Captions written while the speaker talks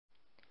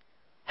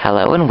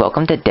Hello and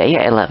welcome to day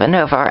 11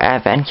 of our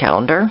Advent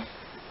calendar.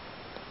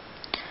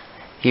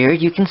 Here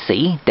you can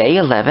see day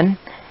 11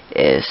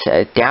 is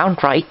down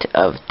right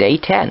of day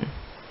 10.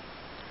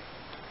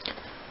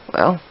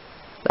 Well,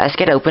 let's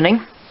get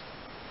opening.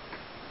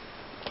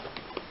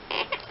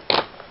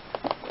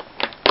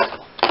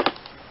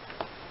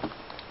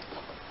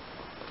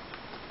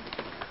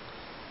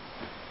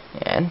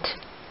 And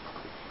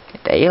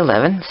day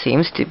 11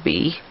 seems to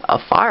be a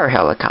fire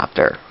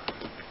helicopter.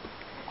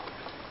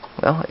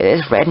 Well, it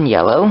is red and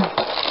yellow,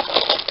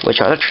 which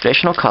are the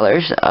traditional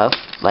colors of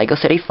Lego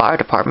City Fire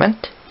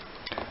Department.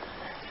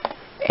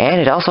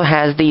 And it also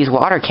has these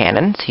water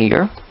cannons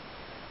here.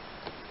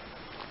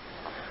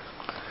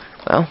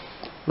 Well,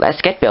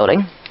 let's get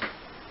building.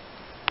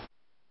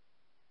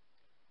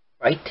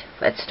 Right,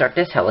 let's start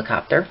this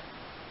helicopter.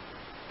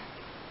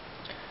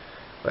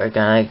 We're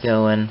gonna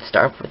go and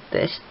start with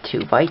this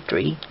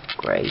 2x3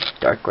 gray,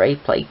 dark gray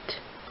plate.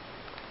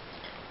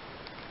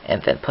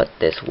 And then put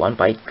this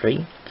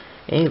 1x3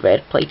 a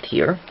red plate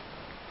here,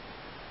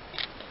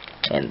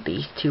 and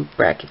these two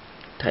bracket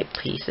type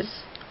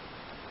pieces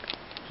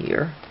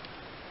here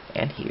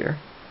and here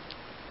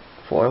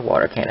for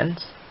water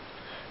cannons,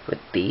 with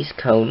these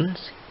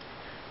cones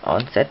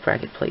on set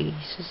bracket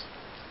pieces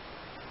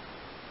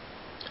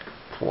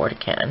for the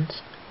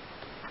cannons.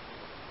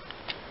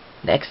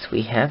 Next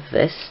we have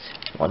this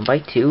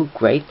 1x2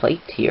 gray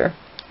plate here,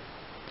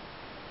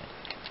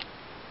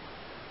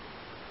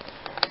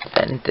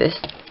 then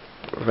this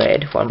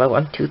red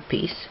 1x1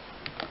 toothpiece,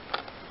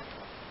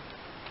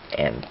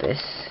 and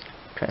this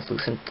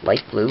translucent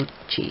light blue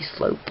cheese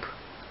slope.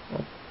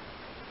 Oh,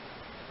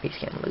 piece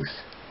getting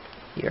loose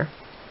here.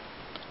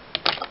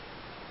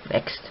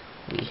 Next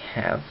we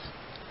have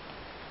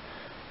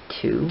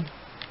two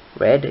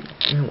red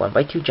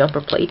 1x2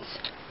 jumper plates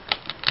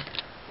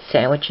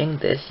sandwiching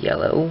this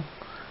yellow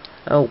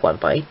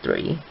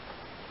 1x3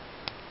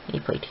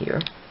 plate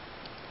here.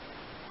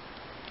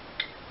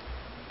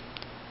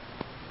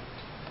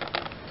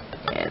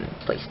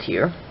 Placed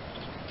here.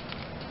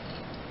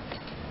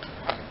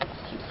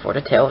 For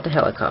the tail of the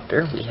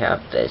helicopter, we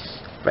have this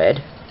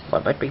red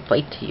 1x3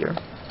 plate here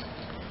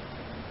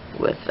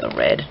with a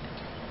red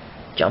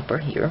jumper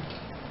here.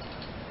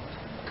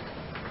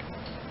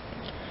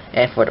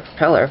 And for the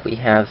propeller, we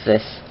have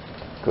this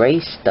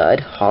gray stud,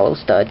 hollow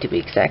stud to be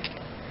exact,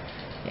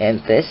 and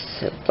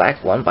this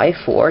black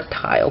 1x4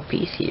 tile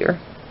piece here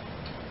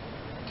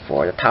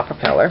for the top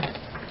propeller.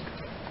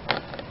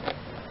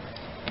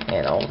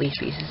 And all these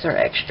pieces are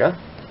extra.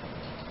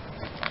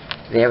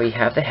 There we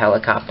have the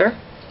helicopter.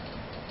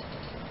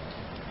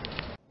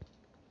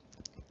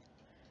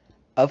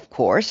 Of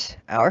course,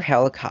 our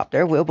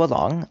helicopter will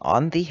belong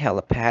on the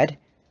helipad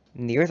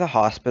near the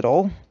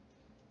hospital.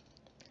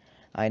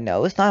 I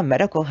know it's not a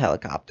medical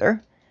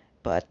helicopter,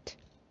 but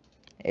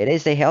it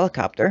is a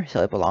helicopter,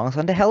 so it belongs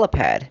on the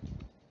helipad.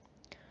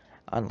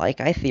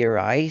 Unlike I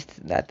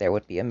theorized that there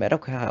would be a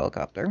medical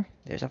helicopter,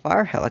 there's a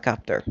fire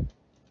helicopter.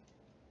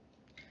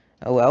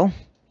 Oh well,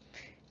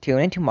 tune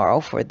in tomorrow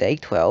for day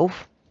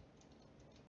 12.